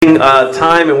amazing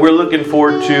time, and we're looking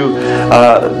forward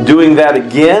to doing that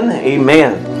again.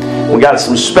 Amen. We got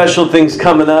some special things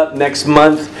coming up next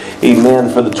month. Amen.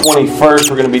 For the 21st,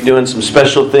 we're going to be doing some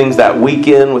special things that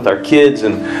weekend with our kids,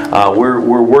 and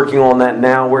we're working on that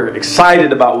now. We're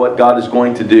excited about what God is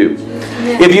going to do.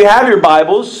 If you have your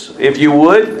Bibles, if you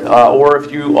would, or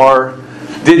if you are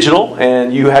digital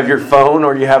and you have your phone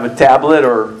or you have a tablet,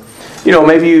 or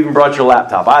maybe you even brought your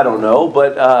laptop. I don't know.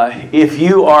 But if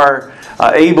you are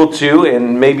able to,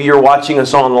 and maybe you're watching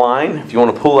us online, if you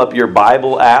want to pull up your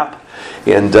Bible app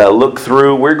and look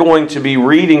through, we're going to be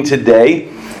reading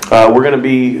today. We're going to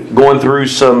be going through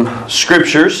some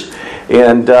scriptures.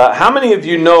 And how many of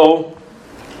you know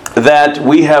that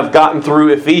we have gotten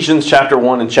through Ephesians chapter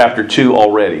 1 and chapter 2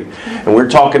 already? And we're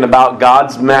talking about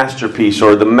God's masterpiece,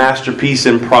 or the masterpiece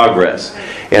in progress.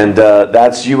 And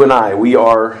that's you and I. We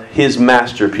are His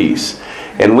masterpiece.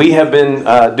 And we have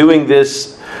been doing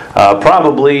this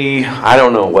probably,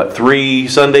 3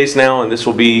 Sundays now. And this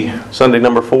will be Sunday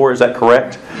number 4. Is that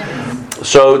correct? Yes.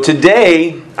 So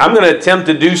today, I'm going to attempt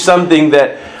to do something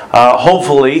that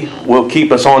hopefully will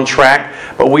keep us on track.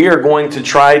 But we are going to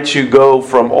try to go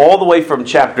all the way from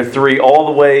chapter 3 all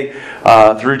the way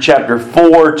through chapter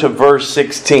 4 to verse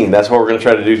 16. That's what we're going to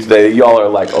try to do today. Y'all are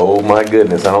like, oh my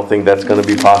goodness, I don't think that's going to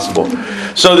be possible.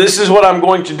 So this is what I'm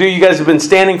going to do. You guys have been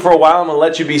standing for a while. I'm going to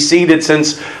let you be seated,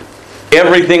 since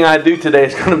everything I do today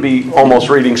is going to be almost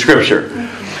reading Scripture.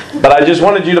 But I just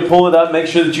wanted you to pull it up, make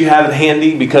sure that you have it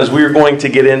handy, because we're going to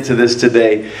get into this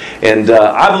today. And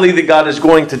I believe that God is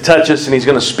going to touch us, and He's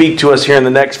going to speak to us here in the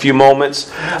next few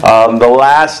moments. Our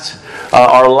last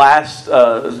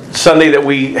Sunday that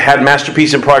we had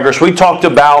Masterpiece in Progress, we talked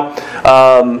about,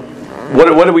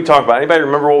 what did we talk about? Anybody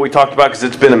remember what we talked about? Because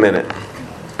it's been a minute.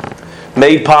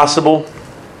 Made possible.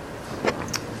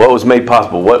 What was made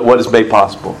possible? What is made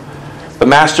possible? The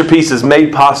masterpiece is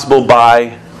made possible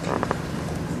by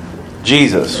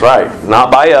Jesus, right?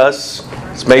 Not by us.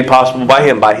 It's made possible by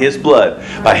Him, by His blood,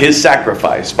 by His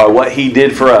sacrifice, by what He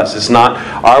did for us. It's not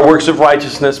our works of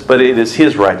righteousness, but it is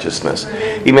His righteousness.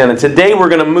 Amen. And today we're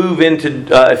going to move into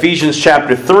Ephesians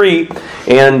chapter 3.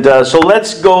 And so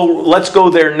let's go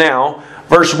there now.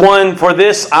 Verse 1, for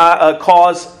this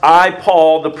cause I,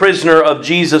 Paul, the prisoner of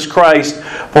Jesus Christ,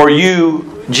 for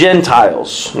you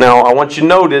Gentiles. Now I want you to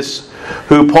notice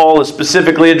who Paul is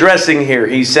specifically addressing here.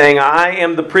 He's saying, I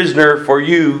am the prisoner for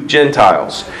you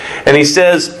Gentiles. And he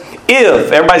says,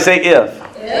 if. Everybody say if.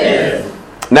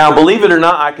 If. Now, believe it or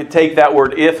not, I could take that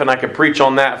word if and I could preach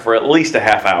on that for at least a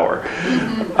half hour.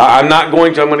 I'm not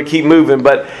going to. I'm going to keep moving.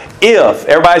 But if.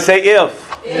 Everybody say if.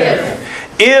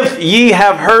 If ye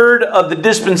have heard of the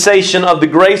dispensation of the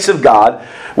grace of God,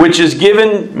 which is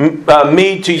given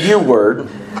me to you word.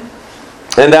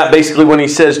 And that basically, when he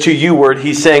says to you word,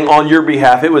 he's saying on your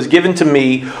behalf. It was given to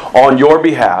me on your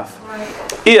behalf.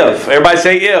 If. Everybody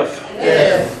say if.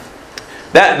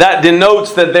 If. That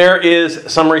denotes that there is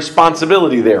some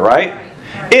responsibility there, right?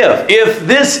 If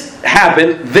this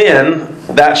happened, then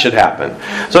that should happen.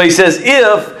 So he says,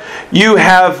 if you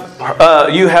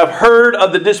have heard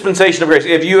of the dispensation of grace,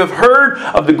 if you have heard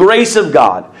of the grace of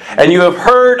God, and you have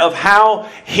heard of how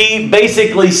He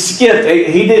basically skipped,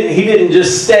 He didn't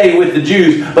just stay with the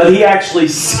Jews, but He actually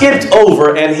skipped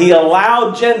over and He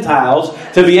allowed Gentiles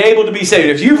to be able to be saved.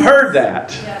 If you've heard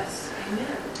that, yes.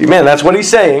 Amen, that's what He's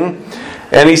saying.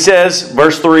 And He says,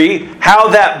 verse 3, how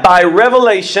that by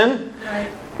revelation,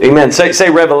 amen. Say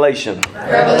revelation.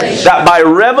 Revelation. That by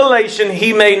revelation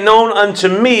He made known unto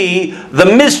me the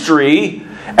mystery,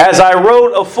 as I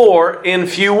wrote afore in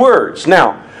few words.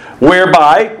 Now,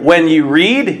 whereby, when ye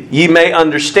read, ye may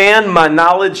understand my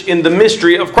knowledge in the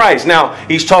mystery of Christ. Now,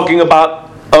 he's talking about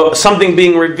something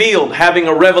being revealed, having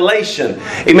a revelation.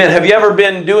 Amen. Have you ever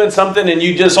been doing something and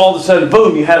you just all of a sudden,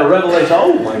 boom, you had a revelation?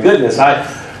 Oh my goodness,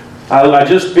 I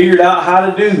just figured out how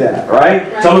to do that,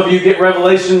 right? Some of you get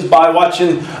revelations by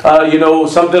watching,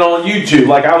 something on YouTube.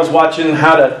 Like I was watching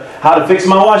how to fix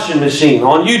my washing machine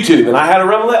on YouTube, and I had a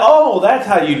revelation. Oh, that's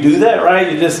how you do that,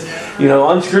 right? You just,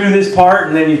 unscrew this part,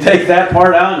 and then you take that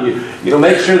part out, and you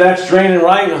make sure that's draining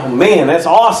right. Oh man, that's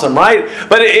awesome, right?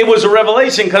 But it was a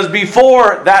revelation, because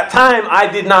before that time, I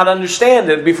did not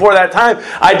understand it. Before that time,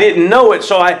 I didn't know it.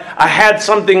 So I had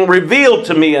something revealed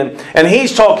to me, and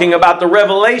he's talking about the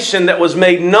revelation that was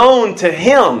made known to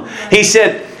him. He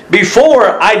said,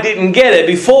 before I didn't get it,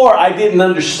 before I didn't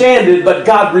understand it, but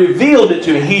God revealed it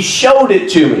to me. He showed it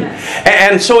to me.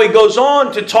 And so he goes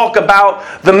on to talk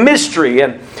about the mystery.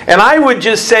 And I would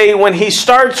just say, when he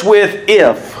starts with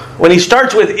if, when he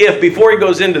starts with if before he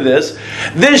goes into this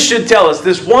should tell us,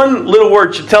 this one little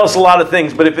word should tell us a lot of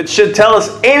things, but if it should tell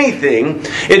us anything,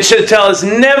 it should tell us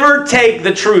never take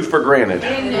the truth for granted.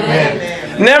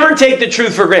 Amen. Never take the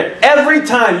truth for granted. Every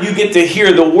time you get to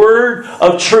hear the word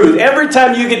of truth, every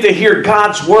time you get to hear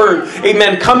God's word,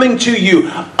 amen, coming to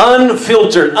you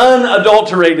unfiltered,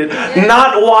 unadulterated,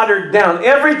 not watered down,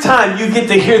 every time you get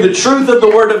to hear the truth of the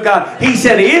word of God, he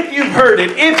said, if you've heard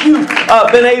it, if you've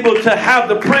been able to have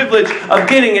the privilege of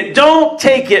getting it, don't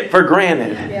take it for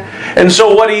granted. Yeah. And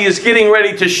so what he is getting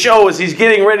ready to show is he's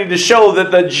getting ready to show that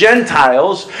the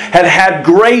Gentiles had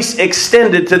grace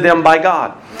extended to them by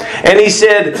God. And he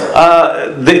said,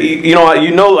 I've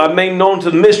made known to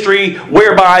the mystery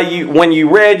whereby when you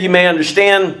read, you may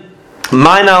understand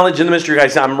my knowledge in the mystery. I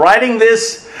said, I'm writing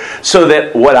this so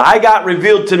that what I got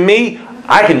revealed to me,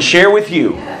 I can share with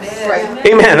you. Yes.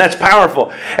 Amen. That's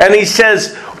powerful. And he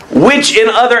says, which in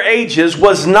other ages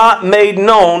was not made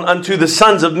known unto the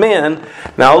sons of men.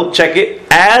 Now check it.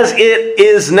 As it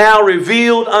is now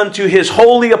revealed unto his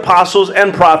holy apostles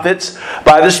and prophets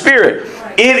by the Spirit.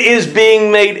 It is being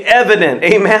made evident.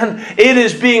 Amen. It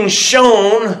is being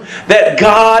shown that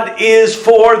God is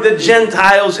for the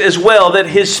Gentiles as well. That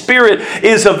His Spirit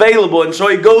is available. And so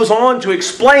he goes on to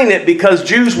explain it because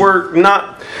Jews were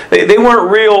not, they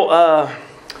weren't real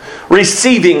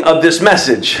receiving of this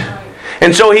message.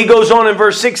 And so he goes on in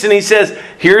verse 6 and he says,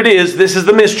 here it is, this is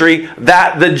the mystery,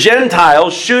 that the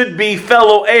Gentiles should be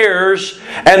fellow heirs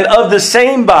and of the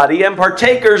same body and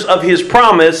partakers of His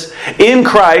promise in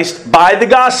Christ by the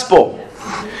gospel.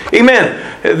 Amen.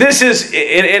 This is,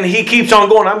 and he keeps on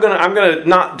going. I'm gonna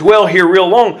not dwell here real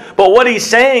long. But what he's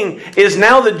saying is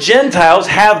now the Gentiles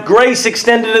have grace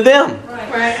extended to them.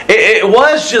 Right. It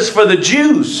was just for the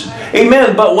Jews.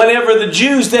 Amen. But whenever the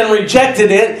Jews then rejected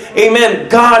it, amen,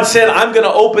 God said, I'm going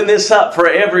to open this up for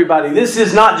everybody. This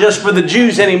is not just for the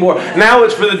Jews anymore. Now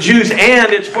it's for the Jews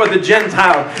and it's for the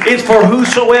Gentile. It's for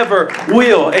whosoever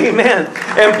will. Amen.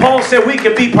 And Paul said we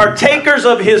can be partakers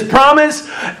of His promise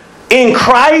in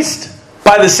Christ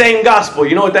by the same gospel.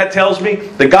 You know what that tells me?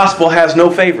 The gospel has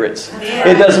no favorites.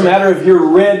 It doesn't matter if you're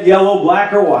red, yellow,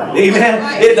 black, or white.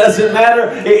 Amen. It doesn't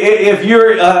matter if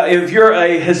you're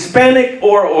a Hispanic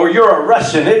or you're a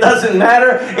Russian. It doesn't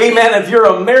matter, amen, if you're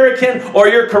American or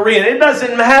you're Korean. It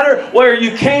doesn't matter where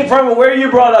you came from or where you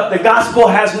brought up. The gospel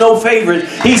has no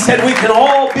favorites. He said we can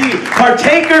all be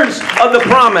partakers of the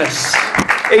promise.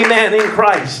 Amen, in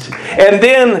Christ. And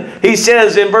then he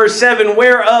says in verse 7,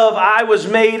 whereof I was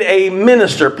made a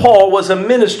minister. Paul was a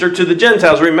minister to the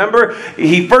Gentiles. Remember,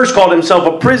 he first called himself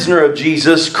a prisoner of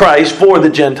Jesus Christ for the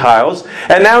Gentiles.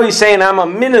 And now he's saying, I'm a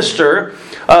minister.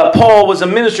 Paul was a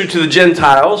minister to the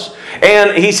Gentiles.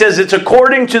 And he says, it's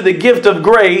according to the gift of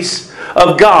grace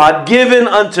of God given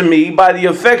unto me by the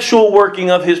effectual working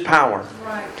of His power.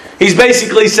 He's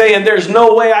basically saying there's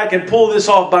no way I can pull this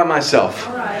off by myself.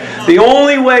 The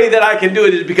only way that I can do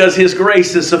it is because His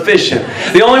grace is sufficient.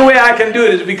 The only way I can do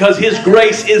it is because His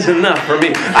grace is enough for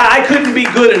me. I couldn't be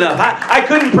good enough. I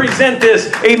couldn't present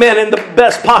this, amen, in the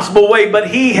best possible way,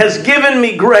 but He has given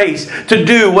me grace to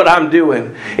do what I'm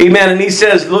doing. Amen. And he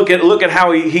says, look at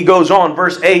how he goes on.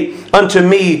 Verse 8, unto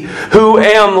me who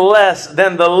am less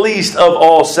than the least of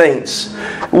all saints.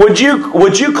 Would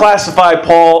you classify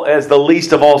Paul as the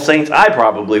least of all saints? I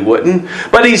probably wouldn't.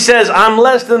 But he says, I'm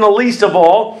less than the least of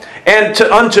all, and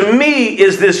unto me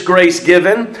is this grace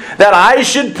given, that I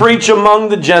should preach among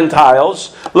the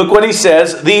Gentiles, look what he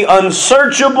says, the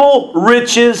unsearchable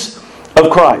riches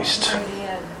of Christ.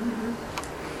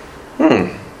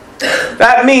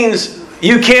 That means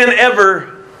you can't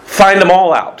ever find them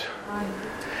all out.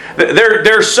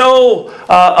 They're so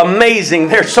amazing.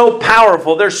 They're so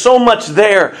powerful. There's so much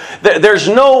there. There's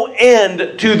no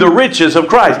end to the riches of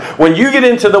Christ. When you get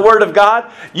into the Word of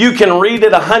God, you can read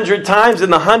it 100 times,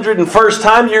 and the 101st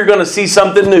time you're going to see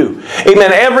something new.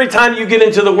 Amen. Every time you get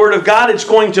into the Word of God, it's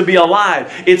going to be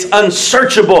alive. It's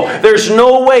unsearchable. There's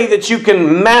no way that you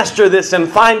can master this and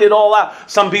find it all out.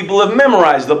 Some people have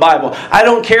memorized the Bible. I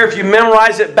don't care if you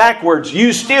memorize it backwards.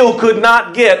 You still could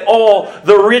not get all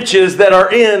the riches that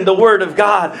are in the Word of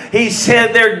God. He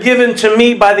said they're given to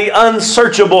me by the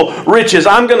unsearchable riches.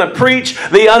 I'm going to preach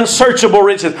the unsearchable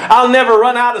riches. I'll never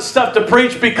run out of stuff to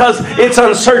preach because it's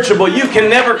unsearchable. You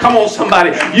can never, come on somebody,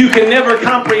 you can never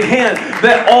comprehend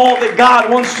that all that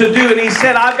God wants to do. And He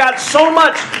said, I've got so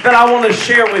much that I want to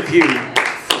share with you.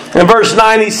 In verse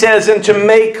 9 he says, and to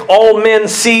make all men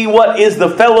see what is the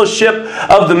fellowship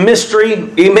of the mystery.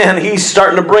 Amen. He's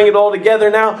starting to bring it all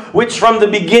together now. Which from the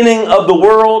beginning of the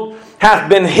world hath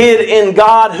been hid in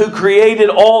God who created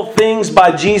all things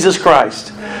by Jesus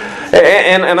Christ.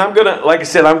 And I'm going to, like I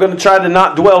said, I'm going to try to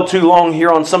not dwell too long here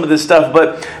on some of this stuff,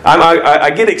 but I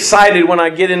get excited when I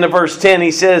get into verse 10.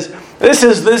 He says, this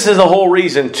is the whole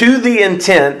reason. To the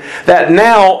intent that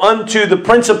now unto the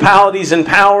principalities and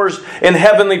powers in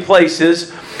heavenly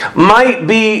places might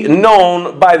be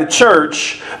known by the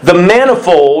church the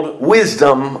manifold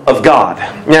wisdom of God.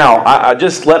 Now, I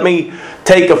just let me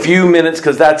take a few minutes,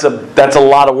 because that's a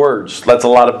lot of words. That's a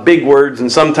lot of big words,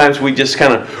 and sometimes we just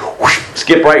kind of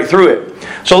skip right through it.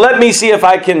 So let me see if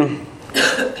I can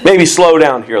maybe slow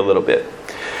down here a little bit.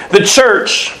 The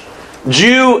church,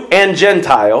 Jew and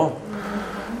Gentile,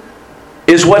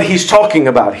 is what he's talking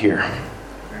about here.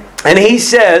 And he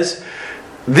says,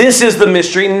 this is the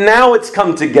mystery. Now it's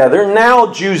come together.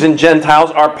 Now Jews and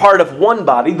Gentiles are part of one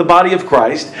body, the body of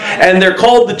Christ. And they're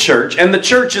called the church. And the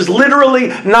church is literally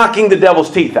knocking the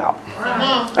devil's teeth out.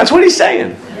 That's what he's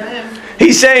saying.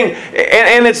 He's saying,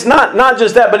 and it's not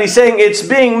just that, but he's saying it's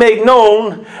being made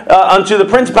known unto the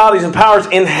principalities and powers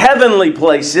in heavenly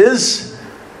places.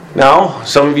 Now,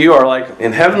 some of you are like,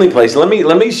 in heavenly places. Let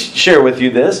me share with you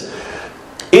this.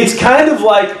 It's kind of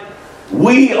like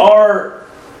we are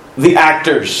the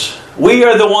actors. We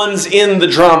are the ones in the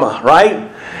drama,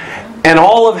 right? And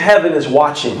all of heaven is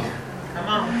watching.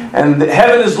 And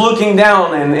heaven is looking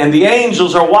down, and the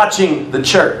angels are watching the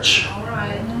church.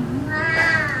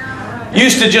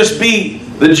 Used to just be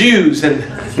the Jews, and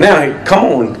now, come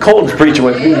on, Colton's preaching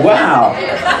with me. Wow.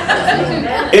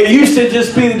 It used to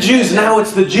just be the Jews, now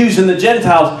it's the Jews and the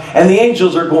Gentiles, and the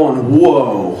angels are going,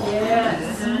 whoa.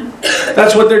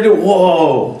 That's what they're doing.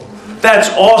 Whoa. That's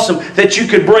awesome that you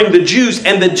could bring the Jews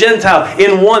and the Gentile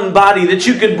in one body. That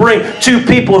you could bring two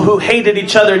people who hated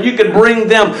each other. And you could bring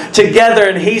them together.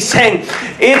 And he's saying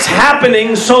it's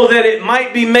happening so that it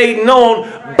might be made known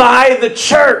by the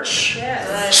church.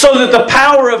 So that the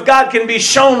power of God can be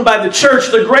shown by the church.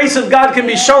 The grace of God can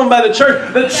be shown by the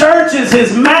church. The church is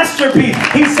His masterpiece.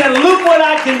 He said, look what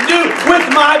I can do with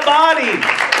my body.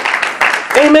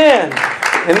 Amen.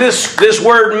 And this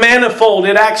word manifold,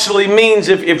 it actually means,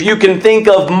 if you can think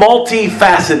of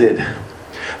multifaceted.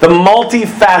 The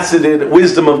multifaceted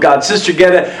wisdom of God. Sister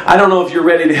Getta, I don't know if you're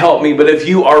ready to help me, but if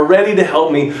you are ready to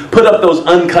help me, put up those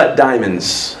uncut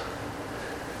diamonds.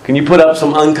 Can you put up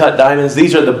some uncut diamonds?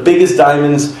 These are the biggest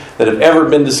diamonds that have ever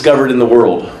been discovered in the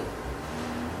world.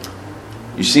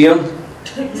 You see them?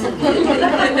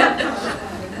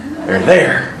 They're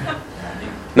there.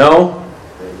 No?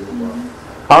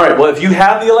 All right, well, if you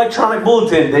have the electronic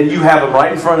bulletin, then you have it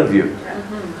right in front of you.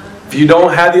 If you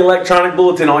don't have the electronic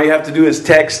bulletin, all you have to do is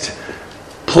text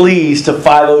PLEASE to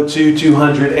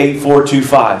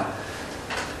 502-200-8425.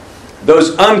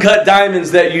 Those uncut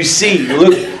diamonds that you see,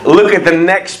 look at the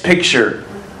next picture.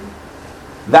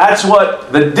 That's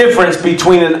what the difference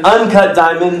between an uncut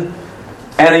diamond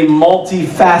and a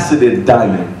multifaceted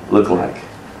diamond look like.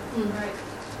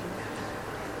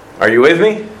 Are you with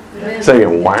me?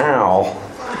 Saying, wow.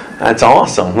 That's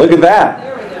awesome. Look at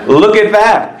that. Look at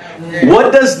that.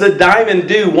 What does the diamond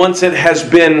do once it has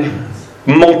been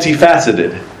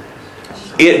multifaceted?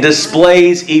 It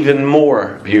displays even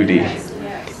more beauty.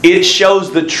 It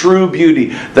shows the true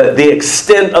beauty, the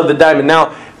extent of the diamond.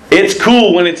 Now, it's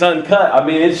cool when it's uncut. I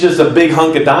mean, it's just a big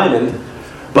hunk of diamond.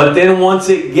 But then once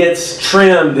it gets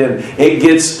trimmed and it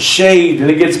gets shaved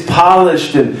and it gets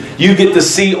polished and you get to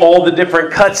see all the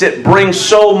different cuts, it brings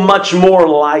so much more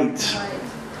light.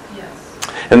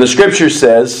 And the scripture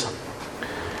says,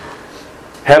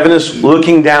 heaven is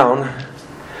looking down,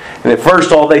 and at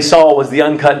first all they saw was the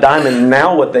uncut diamond.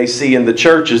 Now what they see in the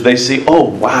church is they see, oh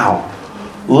wow,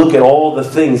 look at all the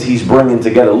things He's bringing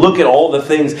together. Look at all the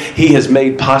things He has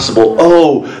made possible.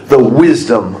 Oh, the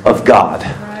wisdom of God.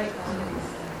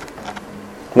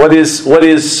 What is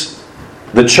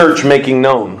the church making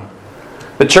known?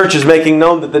 The church is making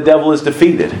known that the devil is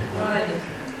defeated.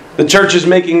 The church is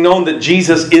making known that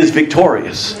Jesus is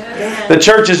victorious. The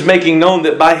church is making known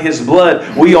that by His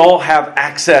blood we all have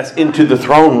access into the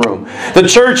throne room. The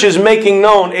church is making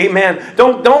known, amen,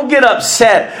 don't get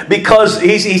upset because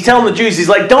he's telling the Jews, he's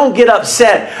like, don't get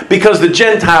upset because the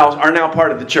Gentiles are now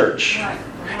part of the church.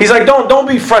 He's like, don't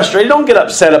be frustrated. Don't get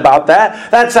upset about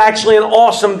that. That's actually an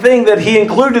awesome thing that He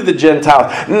included the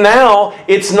Gentiles. Now,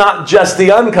 it's not just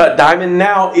the uncut diamond.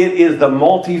 Now, it is the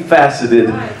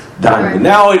multifaceted diamond.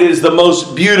 Now, it is the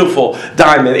most beautiful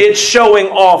diamond. It's showing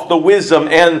off the wisdom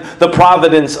and the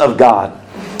providence of God.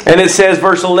 And it says,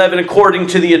 verse 11, according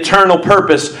to the eternal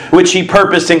purpose which He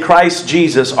purposed in Christ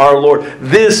Jesus our Lord.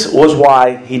 This was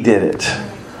why He did it.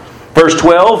 Verse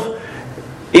 12,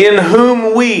 in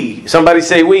whom we, somebody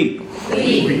say we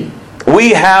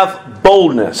have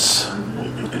boldness.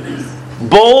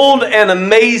 bold and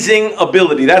amazing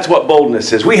ability. That's what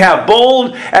boldness is. We have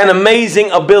bold and amazing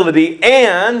ability,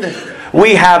 and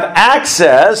we have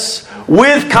access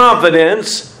with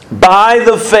confidence by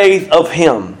the faith of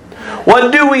Him.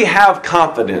 What do we have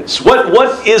confidence?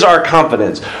 What is our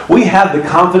confidence? We have the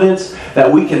confidence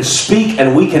that we can speak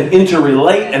and we can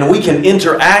interrelate and we can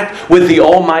interact with the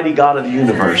Almighty God of the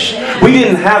universe. We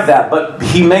didn't have that, but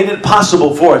He made it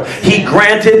possible for us. He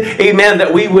granted, amen,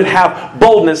 that we would have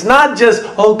boldness. Not just,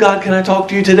 oh God, can I talk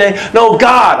to you today? No,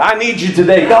 God, I need you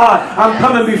today. God, I'm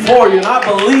coming before you and I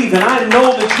believe and I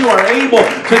know that you are able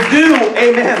to do,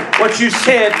 amen, what you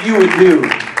said you would do.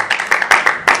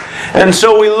 And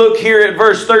so we look here at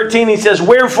verse 13. He says,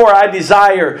 "Wherefore I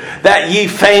desire that ye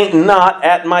faint not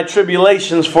at my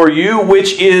tribulations for you,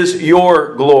 which is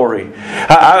your glory."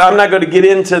 I'm not going to get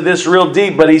into this real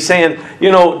deep, but he's saying,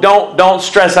 don't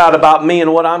stress out about me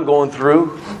and what I'm going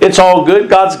through. It's all good.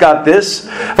 God's got this.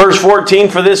 Verse 14,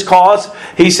 "For this cause,"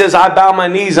 he says, "I bow my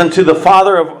knees unto the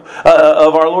Father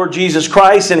of our Lord Jesus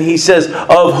Christ." And he says,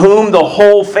 "Of whom the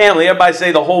whole family," everybody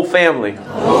say the whole family. The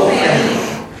whole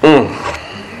family.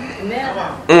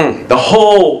 The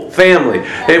whole family.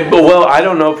 Well, I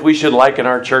don't know if we should liken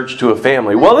our church to a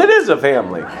family. Well, it is a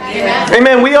family. Amen.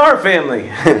 Amen. We are family.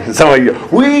 Some of you,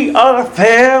 we are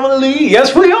family.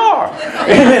 Yes, we are.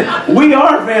 Amen. We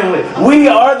are family. We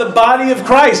are the body of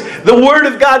Christ. The Word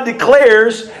of God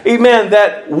declares, amen,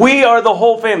 that we are the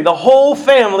whole family. The whole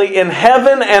family in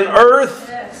heaven and earth,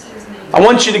 I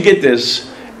want you to get this,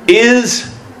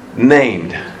 is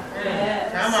named.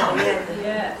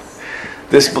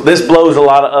 This blows a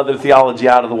lot of other theology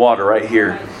out of the water right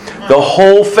here. The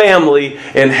whole family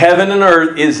in heaven and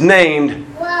earth is named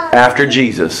after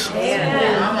Jesus.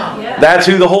 That's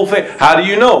who the whole family. How do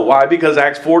you know? Why? Because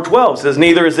Acts 4:12 says,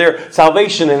 "Neither is there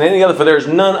salvation in any other, for there is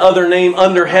none other name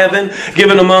under heaven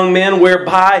given among men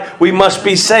whereby we must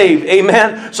be saved."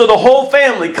 Amen. So the whole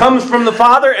family comes from the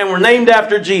Father, and we're named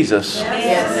after Jesus.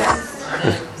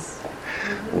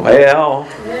 Well,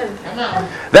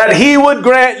 that He would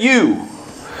grant you,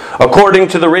 according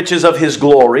to the riches of His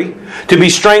glory, to be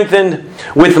strengthened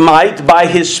with might by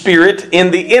His Spirit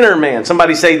in the inner man.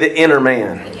 Somebody say the inner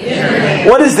man.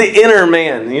 What is the inner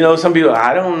man? Some people,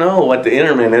 I don't know what the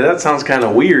inner man is. That sounds kind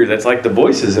of weird. That's like the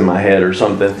voices in my head or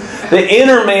something. The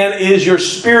inner man is your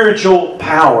spiritual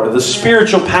power. The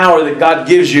spiritual power that God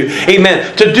gives you.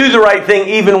 Amen. To do the right thing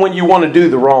even when you want to do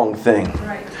the wrong thing.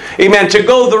 Amen. To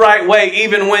go the right way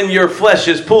even when your flesh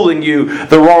is pulling you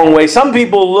the wrong way. Some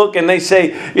people look and they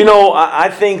say, I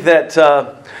think that,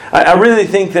 I really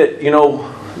think that,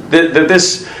 that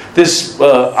this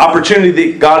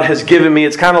opportunity that God has given me,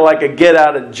 it's kind of like a get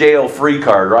out of jail free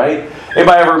card, right?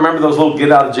 Anybody ever remember those little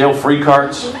get out of jail free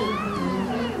cards?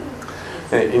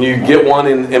 And you get one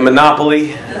in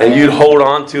Monopoly, and you'd hold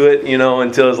on to it,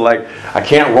 until it's like, I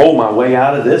can't roll my way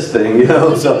out of this thing,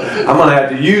 so I'm going to have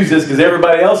to use this because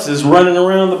everybody else is running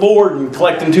around the board and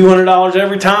collecting $200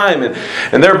 every time,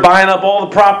 and they're buying up all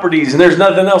the properties, and there's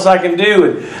nothing else I can do.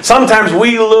 And sometimes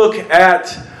we look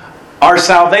at our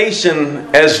salvation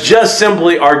as just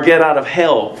simply our get out of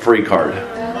hell free card.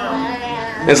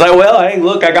 It's like, well, hey,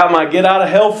 look, I got my get out of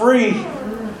hell free.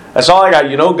 That's all I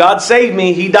got. God saved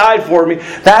me. He died for me.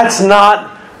 That's not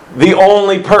the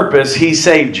only purpose He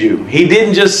saved you. He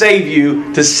didn't just save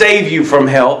you to save you from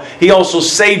hell. He also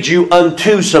saved you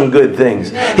unto some good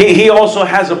things. He also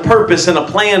has a purpose and a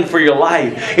plan for your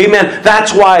life. Amen.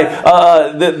 That's why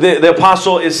the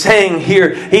apostle is saying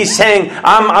here, he's saying,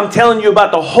 I'm telling you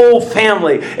about the whole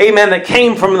family, amen, that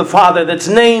came from the Father, that's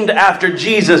named after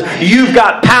Jesus. You've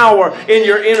got power in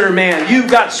your inner man.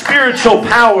 You've got spiritual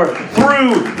power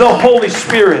through the Holy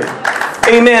Spirit.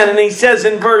 Amen. And he says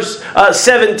in verse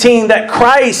 17 that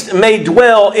Christ may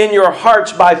dwell in your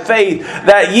hearts by faith,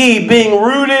 that ye, being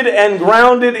rooted and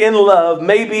grounded in love,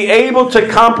 may be able to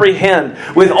comprehend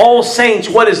with all saints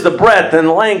what is the breadth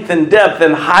and length and depth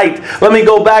and height. Let me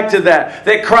go back to that.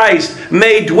 That Christ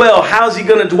may dwell. How's He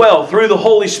going to dwell? Through the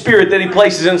Holy Spirit that He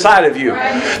places inside of you.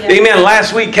 Amen.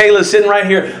 Last week, Kayla's sitting right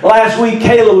here. Last week,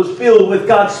 Kayla was filled with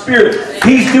God's Spirit.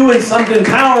 He's doing something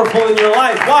powerful in your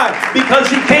life. Why? Because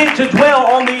He came to dwell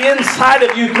on the inside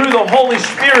of you through the Holy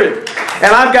Spirit.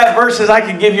 And I've got verses. I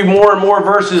could give you more and more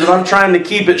verses, and I'm trying to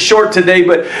keep it short today.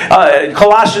 But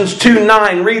Colossians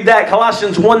 2:9, read that.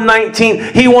 Colossians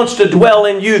 1:19. He wants to dwell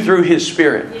in you through His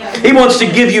Spirit. He wants to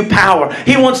give you power.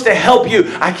 He wants to help you.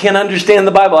 I can't understand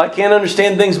the Bible. I can't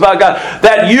understand things about God.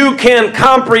 That you can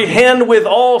comprehend with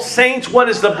all saints what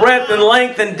is the breadth and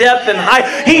length and depth and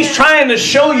height. He's trying to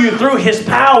show you through His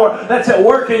power that's at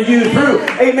work in you, through,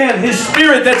 amen, His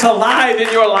Spirit that's alive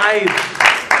in your life.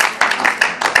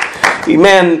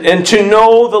 Amen. And to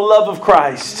know the love of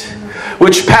Christ,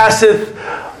 which passeth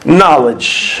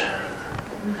knowledge,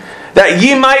 that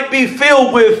ye might be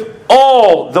filled with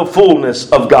all the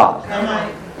fullness of God.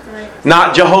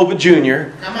 Not Jehovah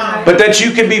Jr., but that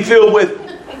you can be filled with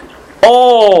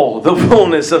all the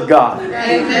fullness of God.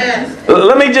 Amen.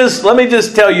 Let me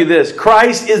just tell you this.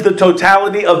 Christ is the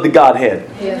totality of the Godhead.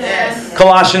 Yes.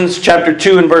 Colossians chapter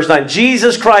 2 and verse 9.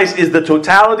 Jesus Christ is the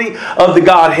totality of the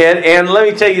Godhead. And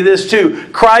let me tell you this too.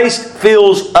 Christ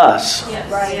fills us.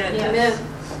 Yes. Right. Amen.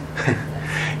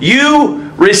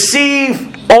 You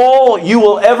receive all you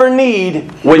will ever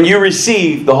need when you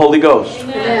receive the Holy Ghost.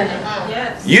 Amen.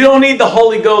 Yes. You don't need the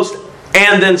Holy Ghost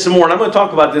and then some more. And I'm going to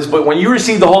talk about this, but when you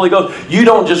receive the Holy Ghost, you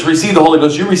don't just receive the Holy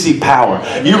Ghost, you receive power.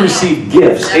 You receive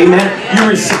gifts. Amen. You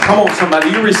receive, come on somebody,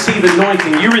 you receive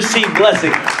anointing. You receive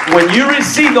blessing. When you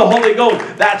receive the Holy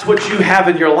Ghost, that's what you have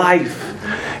in your life.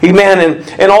 Amen.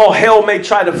 And all hell may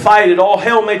try to fight it. All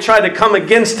hell may try to come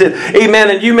against it.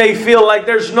 Amen. And you may feel like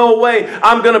there's no way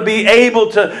I'm going to be able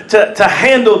to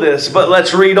handle this. But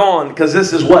let's read on, because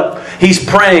this is what he's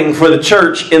praying for the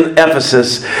church in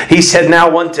Ephesus. He said,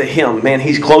 now unto him. Man,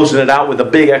 he's closing it out with a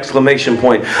big exclamation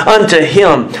point. Unto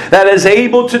him that is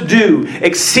able to do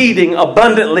exceeding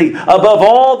abundantly above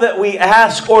all that we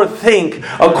ask or think,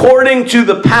 according to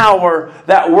the power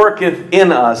that worketh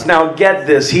in us. Now get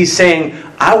this. He's saying,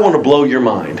 I want to blow your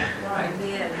mind.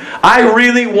 I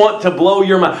really want to blow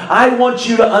your mind. I want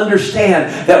you to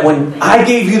understand that when I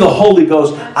gave you the Holy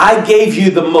Ghost, I gave you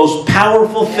the most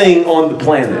powerful thing on the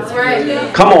planet.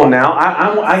 Come on now.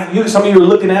 Some of you are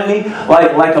looking at me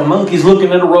like a monkey's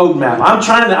looking at a road map. I'm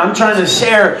trying to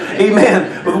share,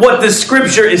 amen, with what the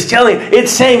Scripture is telling.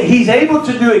 It's saying He's able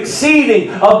to do exceeding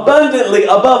abundantly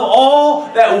above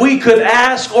all that we could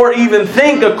ask or even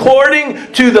think,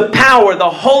 according to the power, the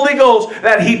Holy Ghost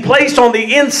that He placed on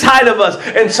the inside of us.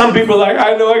 And some people are like,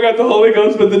 I know I got the Holy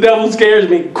Ghost, but the devil scares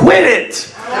me. Quit it.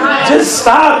 Just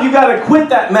stop. You got to quit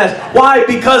that mess. Why?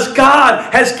 Because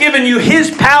God has given you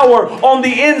His power on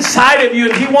the inside of you,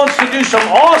 and He wants to do some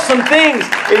awesome things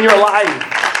in your life.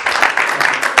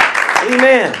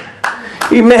 Amen.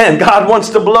 Amen. God wants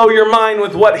to blow your mind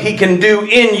with what He can do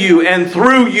in you and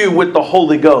through you with the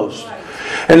Holy Ghost.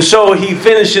 And so he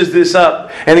finishes this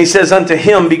up and he says, unto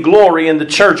him be glory in the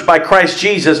church by Christ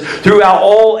Jesus throughout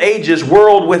all ages,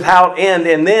 world without end.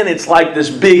 And then it's like this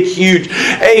big, huge,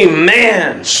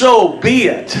 amen, so be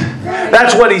it.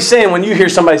 That's what he's saying. When you hear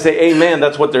somebody say amen,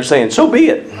 that's what they're saying. So be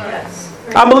it.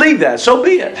 I believe that. So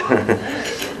be it.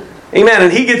 Amen.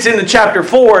 And he gets into chapter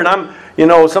 4,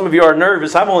 and some of you are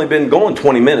nervous. I've only been going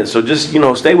 20 minutes, so just,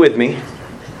 stay with me.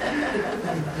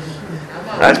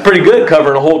 That's pretty good,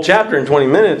 covering a whole chapter in 20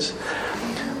 minutes.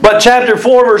 But chapter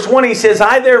 4, verse 20 says,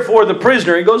 I therefore, the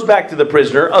prisoner, he goes back to the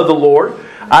prisoner of the Lord,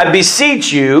 I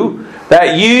beseech you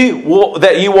that ye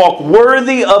walk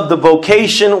worthy of the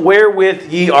vocation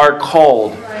wherewith ye are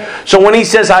called. So when he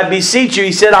says, I beseech you,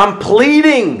 he said, I'm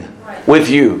pleading with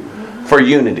you for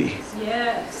unity.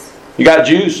 Yes. You got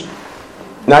Jews.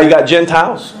 Now you got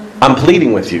Gentiles. I'm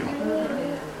pleading with you.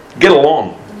 Get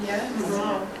along.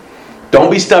 Don't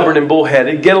be stubborn and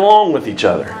bullheaded. Get along with each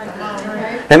other.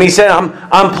 And he said,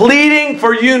 I'm pleading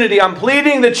for unity. I'm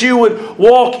pleading that you would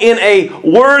walk in a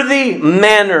worthy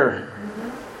manner.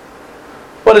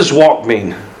 What does walk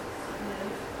mean?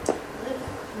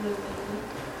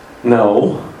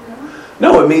 No,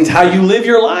 it means how you live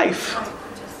your life.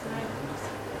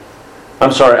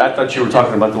 I'm sorry, I thought you were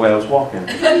talking about the way I was walking.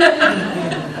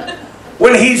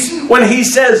 When he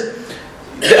says,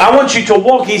 I want you to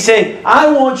walk, he's saying,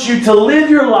 I want you to live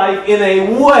your life in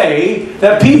a way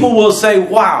that people will say,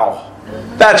 wow,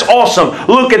 that's awesome.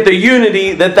 Look at the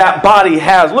unity that body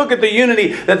has. Look at the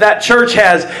unity that church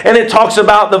has. And it talks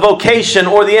about the vocation,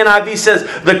 or the NIV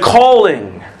says the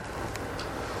calling.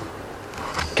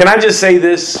 Can I just say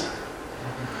this?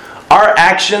 Our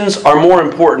actions are more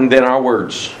important than our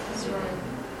words.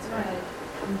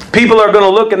 People are going to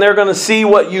look and they're going to see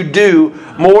what you do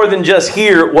more than just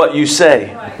hear what you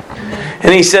say.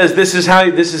 And he says, this is how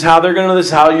you're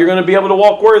going to be able to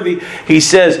walk worthy. He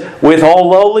says, with all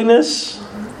lowliness,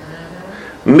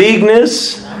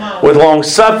 meekness, with long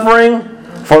suffering,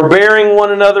 forbearing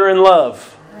one another in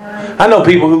love. I know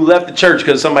people who left the church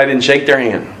because somebody didn't shake their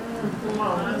hand.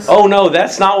 Oh no,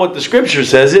 that's not what the Scripture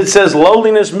says. It says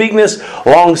lowliness, meekness,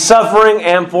 long suffering,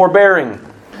 and forbearing.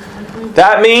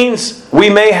 That means we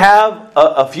may have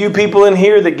a few people in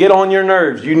here that get on your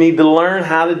nerves. You need to learn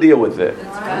how to deal with it.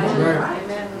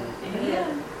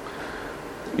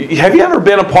 Have you ever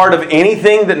been a part of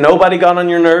anything that nobody got on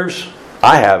your nerves?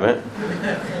 I haven't.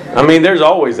 I mean, there's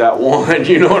always that one,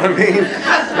 you know what I mean?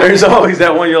 There's always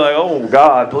that one you're like, oh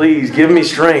God, please give me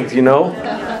strength, you know?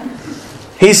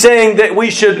 He's saying that we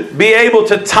should be able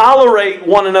to tolerate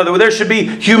one another. There should be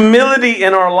humility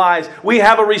in our lives. We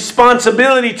have a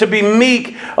responsibility to be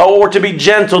meek or to be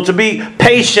gentle, to be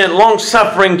patient,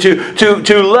 long-suffering,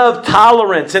 to love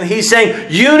tolerance. And he's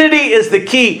saying unity is the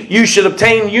key. You should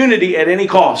obtain unity at any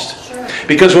cost.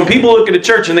 Because when people look at a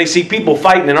church and they see people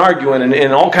fighting and arguing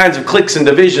and all kinds of cliques and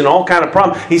division, all kind of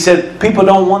problems, he said, people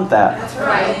don't want that. That's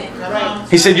right.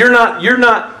 He said, you're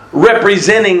not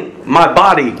representing my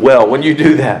body well when you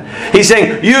do that. He's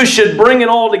saying you should bring it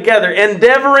all together,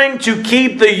 endeavoring to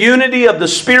keep the unity of the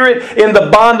Spirit in the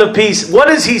bond of peace. What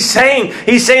is he saying?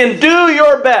 He's saying do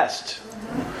your best.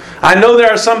 I know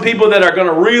there are some people that are going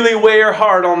to really wear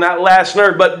hard on that last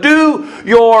nerve, but do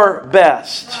your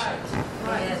best.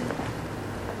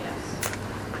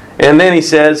 And then he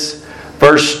says,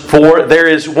 verse 4, there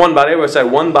is one body. Everybody say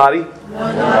one body.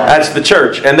 That's the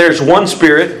church. And there's one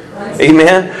Spirit.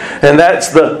 Amen. And that's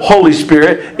the Holy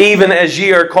Spirit. Even as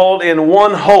ye are called in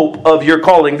one hope of your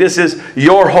calling. This is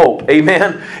your hope.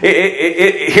 Amen.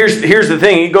 Here's the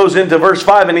thing. He goes into verse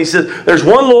 5 and he says, there's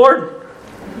one Lord,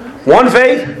 one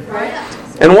faith,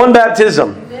 and one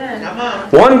baptism.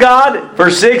 One God,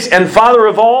 verse 6, and Father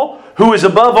of all, who is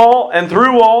above all and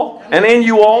through all and in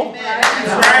you all.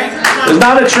 There's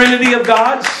not a trinity of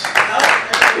gods.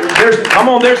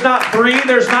 There's not three.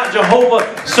 There's not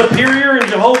Jehovah Superior and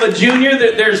Jehovah Junior.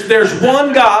 There's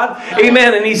one God.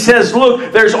 Amen. And he says,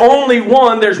 look, there's only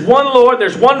one. There's one Lord.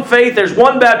 There's one faith. There's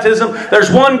one baptism.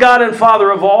 There's one God and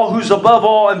Father of all, who's above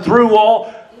all and through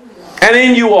all and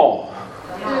in you all.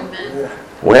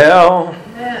 Well,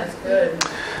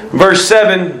 verse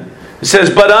 7, it says,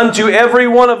 but unto every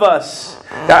one of us.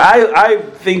 I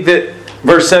think that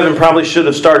verse 7 probably should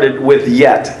have started with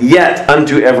yet. Yet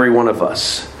unto every one of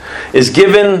us is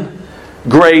given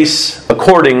grace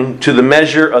according to the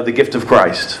measure of the gift of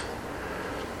Christ.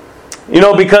 You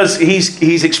know, because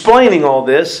he's explaining all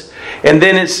this, and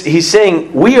then he's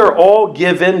saying we are all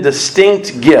given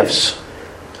distinct gifts.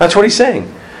 That's what he's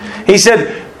saying. He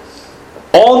said,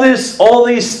 all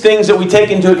these things that we take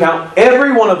into account,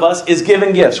 every one of us is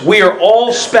given gifts. We are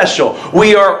all special.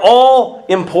 We are all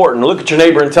important. Look at your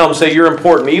neighbor and tell him, say, you're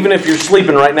important. Even if you're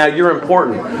sleeping right now, you're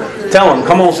important. Tell him,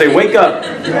 come on, say, wake up.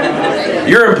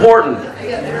 You're important.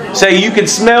 Say, you can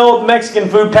smell Mexican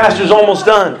food. Pastor's almost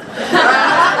done.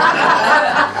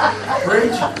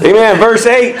 Amen. Verse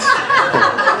 8.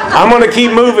 I'm going to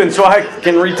keep moving so I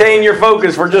can retain your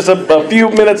focus for just a few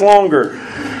minutes longer.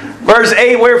 Verse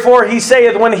 8, wherefore he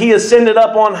saith, when he ascended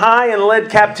up on high and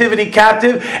led captivity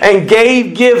captive and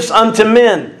gave gifts unto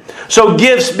men. So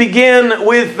gifts begin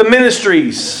with the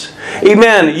ministries.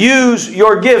 Amen. Use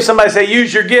your gifts. Somebody say,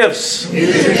 use your gifts.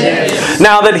 Use your gifts.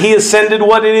 Now that he ascended,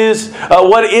 what is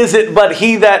it but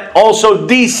he that also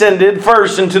descended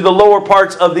first into the lower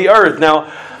parts of the earth?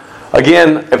 Now,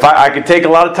 again, if I could take a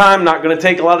lot of time, not going to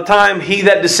take a lot of time. He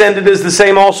that descended is the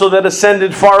same also that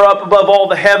ascended far up above all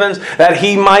the heavens, that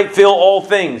he might fill all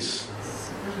things.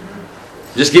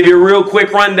 Just give you a real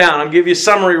quick rundown. I'll give you a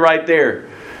summary right there.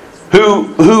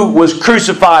 Who was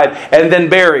crucified and then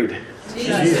buried?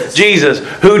 Jesus.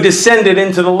 Who descended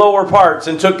into the lower parts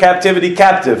and took captivity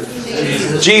captive?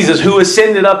 Jesus. Who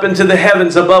ascended up into the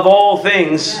heavens above all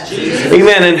things?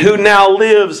 Amen. And who now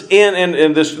lives in,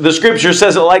 and the scripture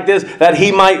says it like this, that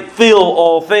he might fill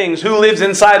all things. Who lives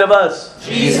inside of us?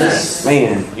 Jesus.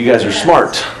 Man, you guys are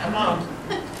smart.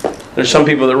 There's some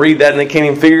people that read that and they can't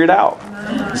even figure it out.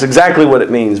 That's exactly what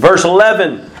it means. Verse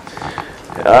 11.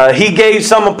 He gave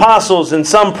some apostles and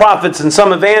some prophets and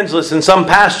some evangelists and some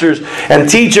pastors and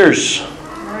teachers.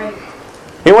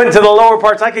 He went to the lower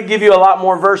parts. I could give you a lot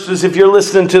more verses if you're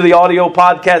listening to the audio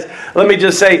podcast. Let me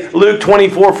just say, Luke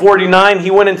 24:49,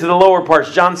 he went into the lower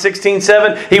parts. John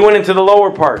 16:7, he went into the lower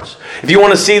parts. If you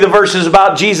want to see the verses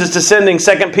about Jesus descending,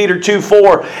 2 Peter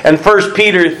 2:4 and 1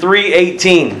 Peter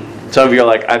 3:18. Some of you are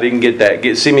like, I didn't get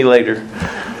that. See me later.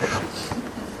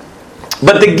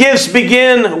 But the gifts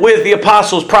begin with the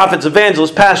apostles, prophets,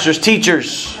 evangelists, pastors,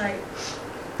 teachers. Right.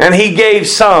 And he gave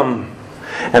some.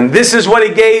 And this is what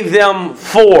he gave them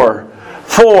for.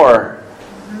 For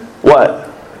what?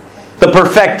 The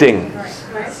perfecting.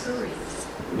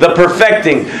 The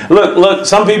perfecting. Look,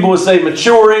 some people would say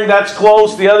maturing, that's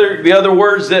close. The other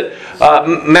words that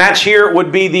match here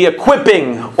would be the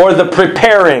equipping or the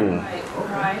preparing.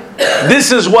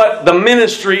 This is what the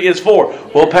ministry is for.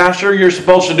 Well, Pastor, you're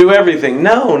supposed to do everything.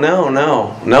 No,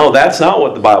 that's not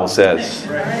what the Bible says.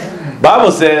 The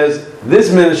Bible says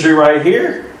this ministry right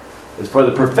here is for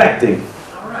the perfecting,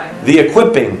 the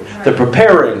equipping, the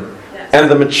preparing. and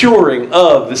the maturing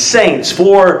of the saints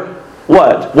for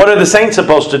what? What are the saints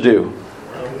supposed to do?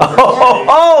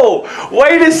 Oh,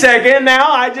 wait a second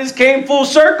now. I just came full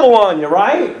circle on you,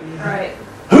 right? Right.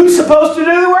 Who's supposed to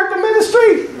do the work of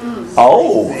ministry?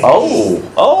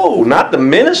 Oh, not the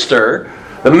minister.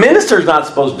 The minister's not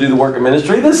supposed to do the work of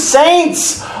ministry. The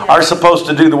saints are supposed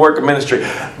to do the work of ministry.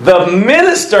 The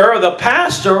minister or the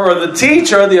pastor or the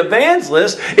teacher or the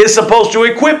evangelist is supposed to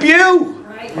equip you.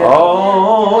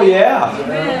 Oh, yeah.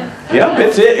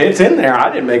 Yep, it's in there.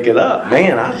 I didn't make it up.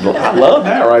 Man, I love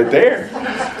that right there.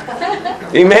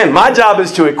 Amen. My job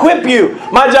is to equip you.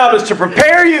 My job is to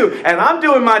prepare you. And I'm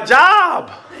doing my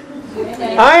job.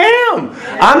 I am.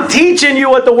 I'm teaching you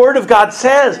what the Word of God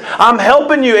says. I'm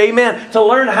helping you, amen, to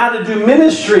learn how to do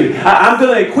ministry. I'm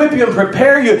going to equip you and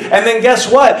prepare you. And then guess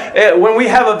what? When we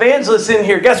have evangelists in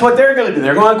here, guess what they're going to do?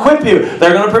 They're going to equip you.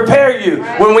 They're going to prepare you.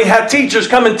 When we have teachers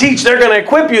come and teach, they're going to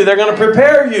equip you. They're going to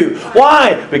prepare you.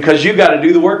 Why? Because you've got to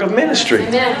do the work of ministry.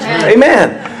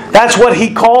 Amen. That's what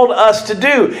He called us to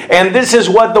do. And this is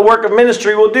what the work of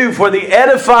ministry will do for the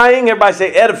edifying. Everybody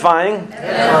say edifying.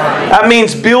 That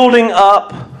means building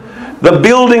up. The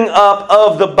building up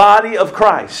of the body of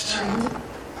Christ.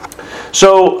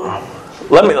 So, I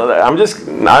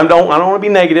don't want to be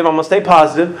negative. I'm going to stay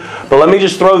positive. But let me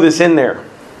just throw this in there.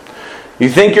 You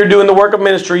think you're doing the work of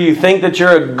ministry. You think that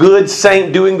you're a good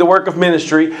saint doing the work of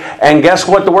ministry. And guess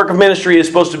what? The work of ministry is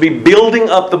supposed to be building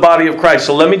up the body of Christ.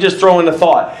 So let me just throw in a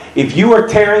thought. If you are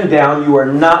tearing down, you are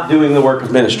not doing the work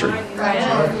of ministry.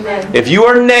 If you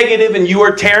are negative and you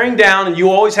are tearing down and you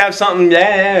always have something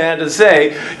to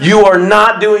say, you are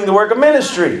not doing the work of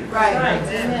ministry.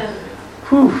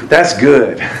 Whew, that's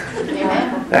good.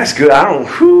 That's good.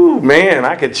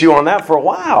 I could chew on that for a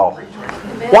while.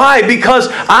 Why? Because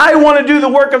I want to do the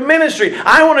work of ministry.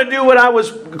 I want to do what I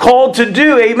was called to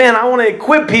do. Amen. I want to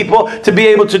equip people to be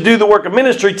able to do the work of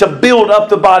ministry to build up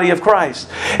the body of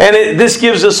Christ. And this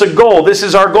gives us a goal. This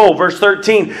is our goal. Verse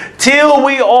 13. Till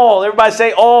we all, everybody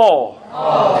say all.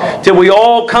 Till we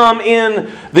all come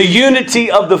in the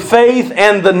unity of the faith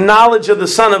and the knowledge of the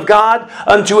Son of God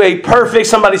unto a perfect,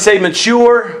 somebody say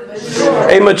mature.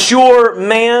 A mature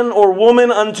man or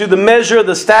woman unto the measure,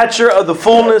 the stature of the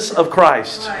fullness of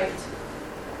Christ.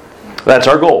 That's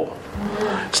our goal.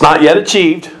 It's not yet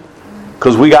achieved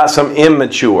because we got some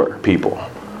immature people.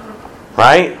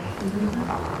 Right?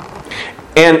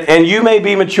 And you may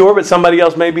be mature, but somebody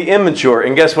else may be immature.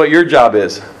 And guess what your job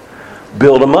is?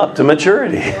 Build them up to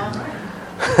maturity.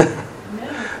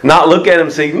 Not look at them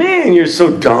and say, man, you're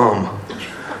so dumb.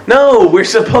 No, we're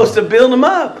supposed to build them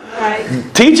up. Right.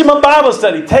 Teach them a Bible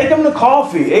study. Take them to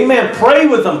coffee. Amen. Pray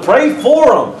with them. Pray for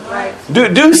them. Right.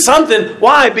 Do something.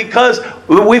 Why? Because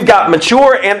we've got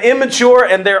mature and immature,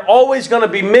 and they're always going to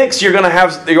be mixed. You're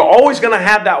always going to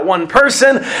have that one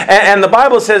person. And the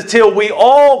Bible says, till we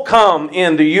all come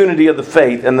in the unity of the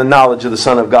faith and the knowledge of the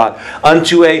Son of God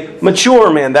unto a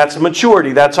mature man. That's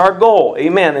maturity. That's our goal.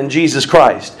 Amen. In Jesus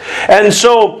Christ. And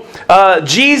so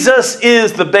Jesus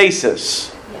is the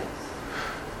basis.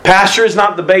 Pastor is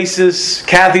not the basis.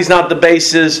 Kathy's not the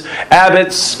basis.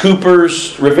 Abbott's,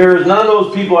 Cooper's, Rivera's, none of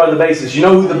those people are the basis. You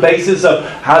know who the basis of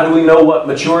how do we know what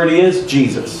maturity is?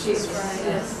 Jesus.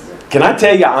 Can I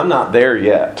tell you, I'm not there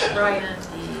yet.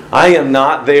 I am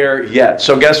not there yet.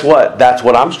 So guess what? That's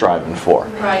what I'm striving for.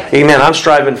 Amen. I'm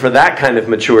striving for that kind of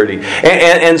maturity.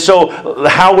 And so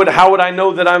how would I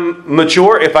know that I'm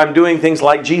mature? If I'm doing things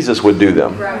like Jesus would do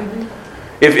them.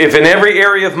 If in every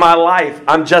area of my life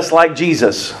I'm just like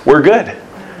Jesus, we're good.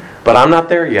 But I'm not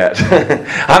there yet.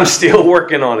 I'm still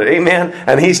working on it. Amen.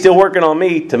 And He's still working on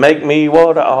me to make me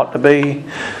what I ought to be.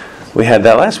 We had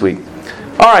that last week.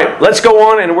 All right, let's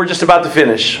go on, and we're just about to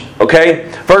finish.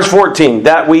 Okay? Verse 14.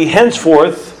 That we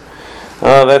henceforth,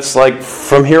 that's like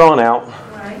from here on out,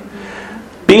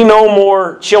 be no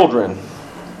more children.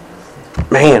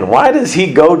 Man, why does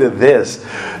he go to this?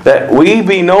 That we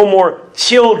be no more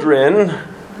children,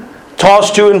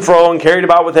 tossed to and fro and carried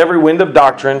about with every wind of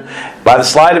doctrine, by the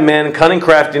sleight of men, cunning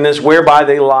craftiness, whereby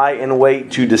they lie in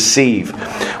wait to deceive.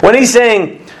 When he's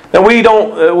saying that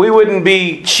we wouldn't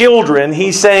be children,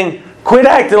 he's saying, quit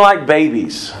acting like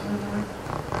babies.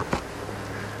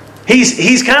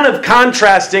 He's kind of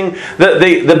contrasting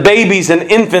the babies and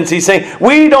infants. He's saying,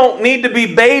 we don't need to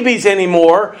be babies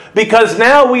anymore because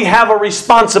now we have a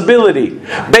responsibility.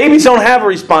 Babies don't have a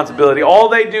responsibility. All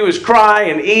they do is cry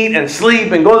and eat and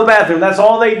sleep and go to the bathroom. That's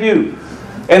all they do.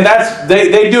 And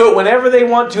they do it whenever they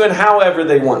want to and however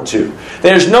they want to.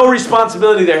 There's no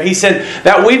responsibility there. He said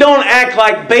that we don't act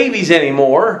like babies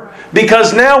anymore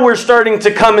because now we're starting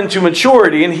to come into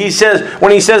maturity. And he says,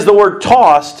 when he says the word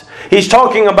tossed, he's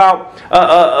talking about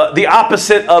the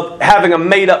opposite of having a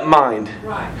made-up mind.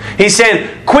 Right. He's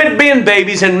saying, quit being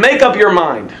babies and make up your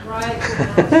mind.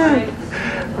 Right.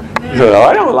 Oh,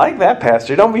 I don't like that,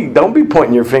 Pastor. Don't be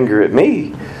pointing your finger at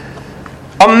me.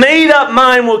 A made-up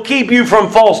mind will keep you from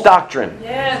false doctrine.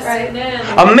 Yes, amen.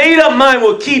 A made-up mind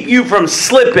will keep you from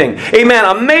slipping. Amen.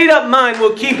 A made-up mind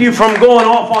will keep you from going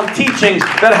off on teachings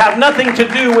that have nothing to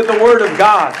do with the Word of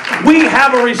God. We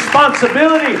have a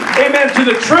responsibility, amen, to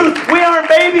the truth. We aren't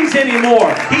babies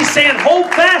anymore. He's saying, hold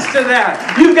fast to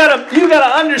that. You got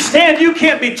to understand you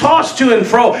can't be tossed to and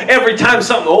fro every time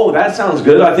something, oh, that sounds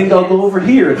good. I think I'll go over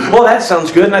here. Well, that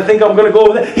sounds good, and I think I'm going to go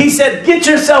over there. He said, get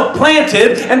yourself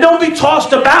planted and don't be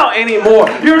tossed about anymore.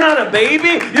 You're not a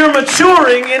baby. You're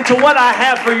maturing into what I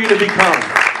have for you to become.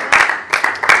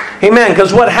 Amen.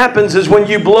 Because what happens is when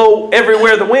you blow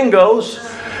everywhere the wind goes,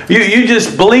 you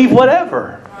just believe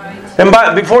whatever. And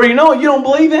before you know it, you don't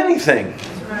believe anything.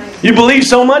 You believe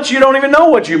so much you don't even know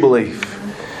what you believe.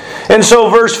 And so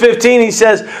verse 15 he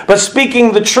says, but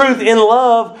speaking the truth in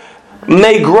love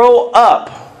may grow up.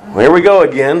 Here we go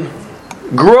again.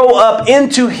 Grow up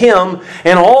into Him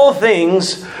in all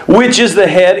things, which is the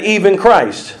head, even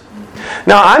Christ.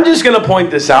 Now, I'm just going to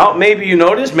point this out. Maybe you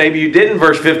noticed, maybe you didn't.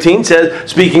 Verse 15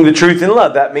 says, speaking the truth in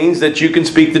love. That means that you can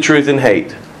speak the truth in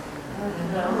hate.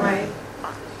 Right.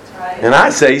 And I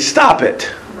say, stop it.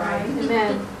 Right.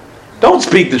 Amen. Don't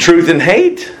speak the truth in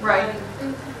hate. Right.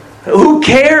 Who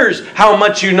cares how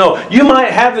much you know? You might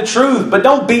have the truth, but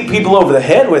don't beat people over the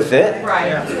head with it.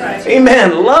 Right.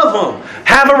 Amen. Love them.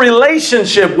 Have a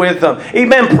relationship with them.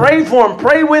 Amen. Pray for them.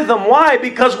 Pray with them. Why?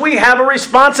 Because we have a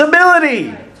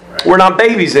responsibility. We're not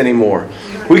babies anymore.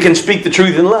 We can speak the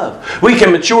truth in love. We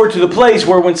can mature to the place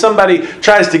where when somebody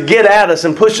tries to get at us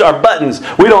and push our buttons,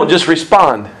 we don't just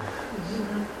respond.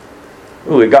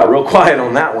 Ooh, it got real quiet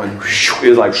on that one. It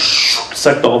was like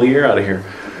sucked all the air out of here.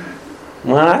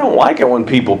 Well, I don't like it when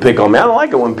people pick on me. I don't like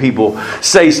it when people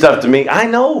say stuff to me. I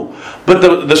know.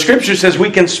 But the Scripture says we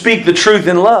can speak the truth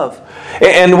in love.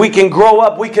 And we can grow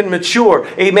up, we can mature,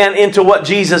 amen, into what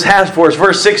Jesus has for us.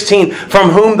 Verse 16, from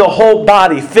whom the whole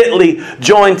body fitly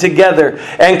joined together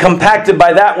and compacted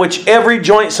by that which every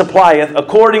joint supplieth,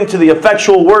 according to the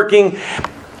effectual working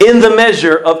in the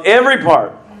measure of every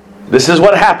part. This is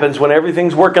what happens when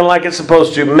everything's working like it's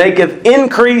supposed to. Maketh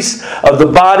increase of the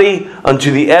body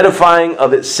unto the edifying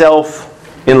of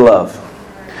itself in love.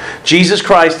 Jesus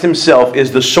Christ Himself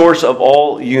is the source of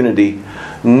all unity.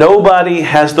 Nobody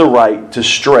has the right to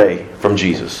stray from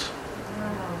Jesus.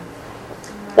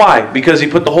 Why? Because He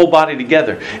put the whole body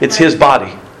together. It's His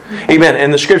body. Amen.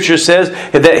 And the Scripture says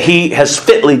that He has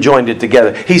fitly joined it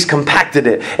together. He's compacted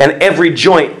it. And every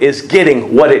joint is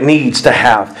getting what it needs to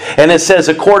have. And it says,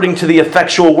 according to the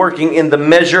effectual working in the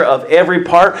measure of every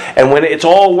part. And when it's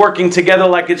all working together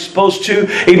like it's supposed to,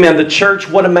 amen, the church,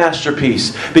 what a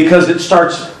masterpiece. Because it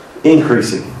starts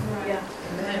increasing.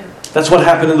 That's what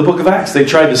happened in the book of Acts. They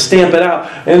tried to stamp it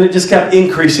out, and it just kept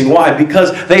increasing. Why?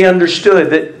 Because they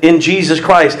understood that in Jesus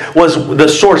Christ was the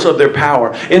source of their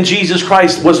power. In Jesus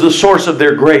Christ was the source of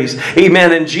their grace.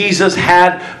 Amen. And Jesus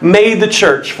had made the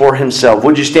church for Himself.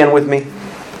 Would you stand with me?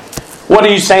 What are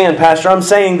you saying, Pastor? I'm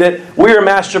saying that we're a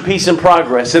masterpiece in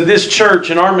progress. And this church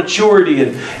and our maturity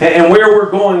and where we're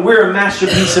going, we're a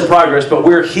masterpiece in progress, but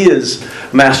we're His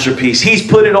masterpiece. He's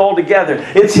put it all together.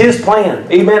 It's His plan.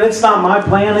 Amen. It's not my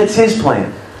plan. It's His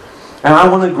plan. And I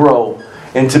want to grow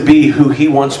and to be who He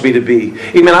wants me to be.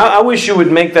 Amen. I wish you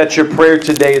would make that your prayer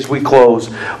today as we close.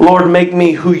 Lord, make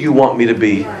me who You want me to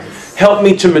be. Help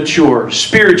me to mature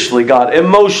spiritually, God,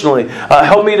 emotionally.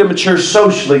 Help me to mature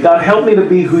socially. God, help me to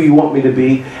be who You want me to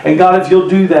be. And God, if You'll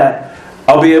do that,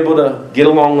 I'll be able to get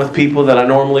along with people that I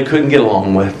normally couldn't get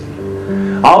along with.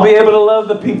 I'll be able to love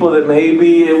the people that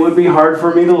maybe it would be hard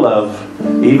for me to love,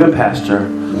 even Pastor.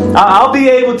 I'll be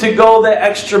able to go the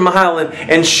extra mile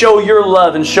and show Your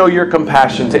love and show Your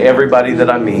compassion to everybody that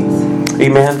I meet.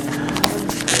 Amen.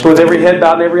 So with every head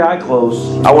bowed and every eye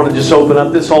closed, I want to just open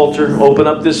up this altar, open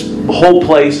up this whole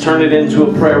place, turn it into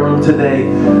a prayer room today.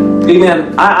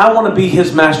 Amen. I want to be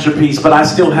His masterpiece, but I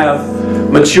still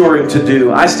have maturing to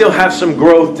do. I still have some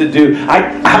growth to do.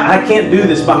 I can't do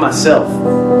this by myself.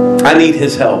 I need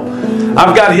His help.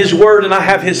 I've got His Word and I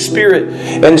have His Spirit.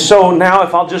 And so now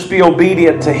if I'll just be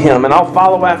obedient to Him and I'll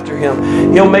follow after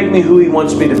Him, He'll make me who He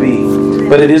wants me to be.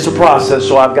 But it is a process,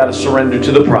 so I've got to surrender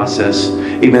to the process.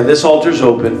 Amen. This altar's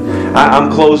open. I'm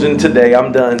closing today.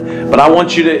 I'm done. But I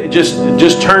want you to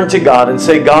just turn to God and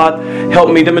say, God,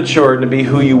 help me to mature and to be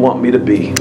who you want me to be.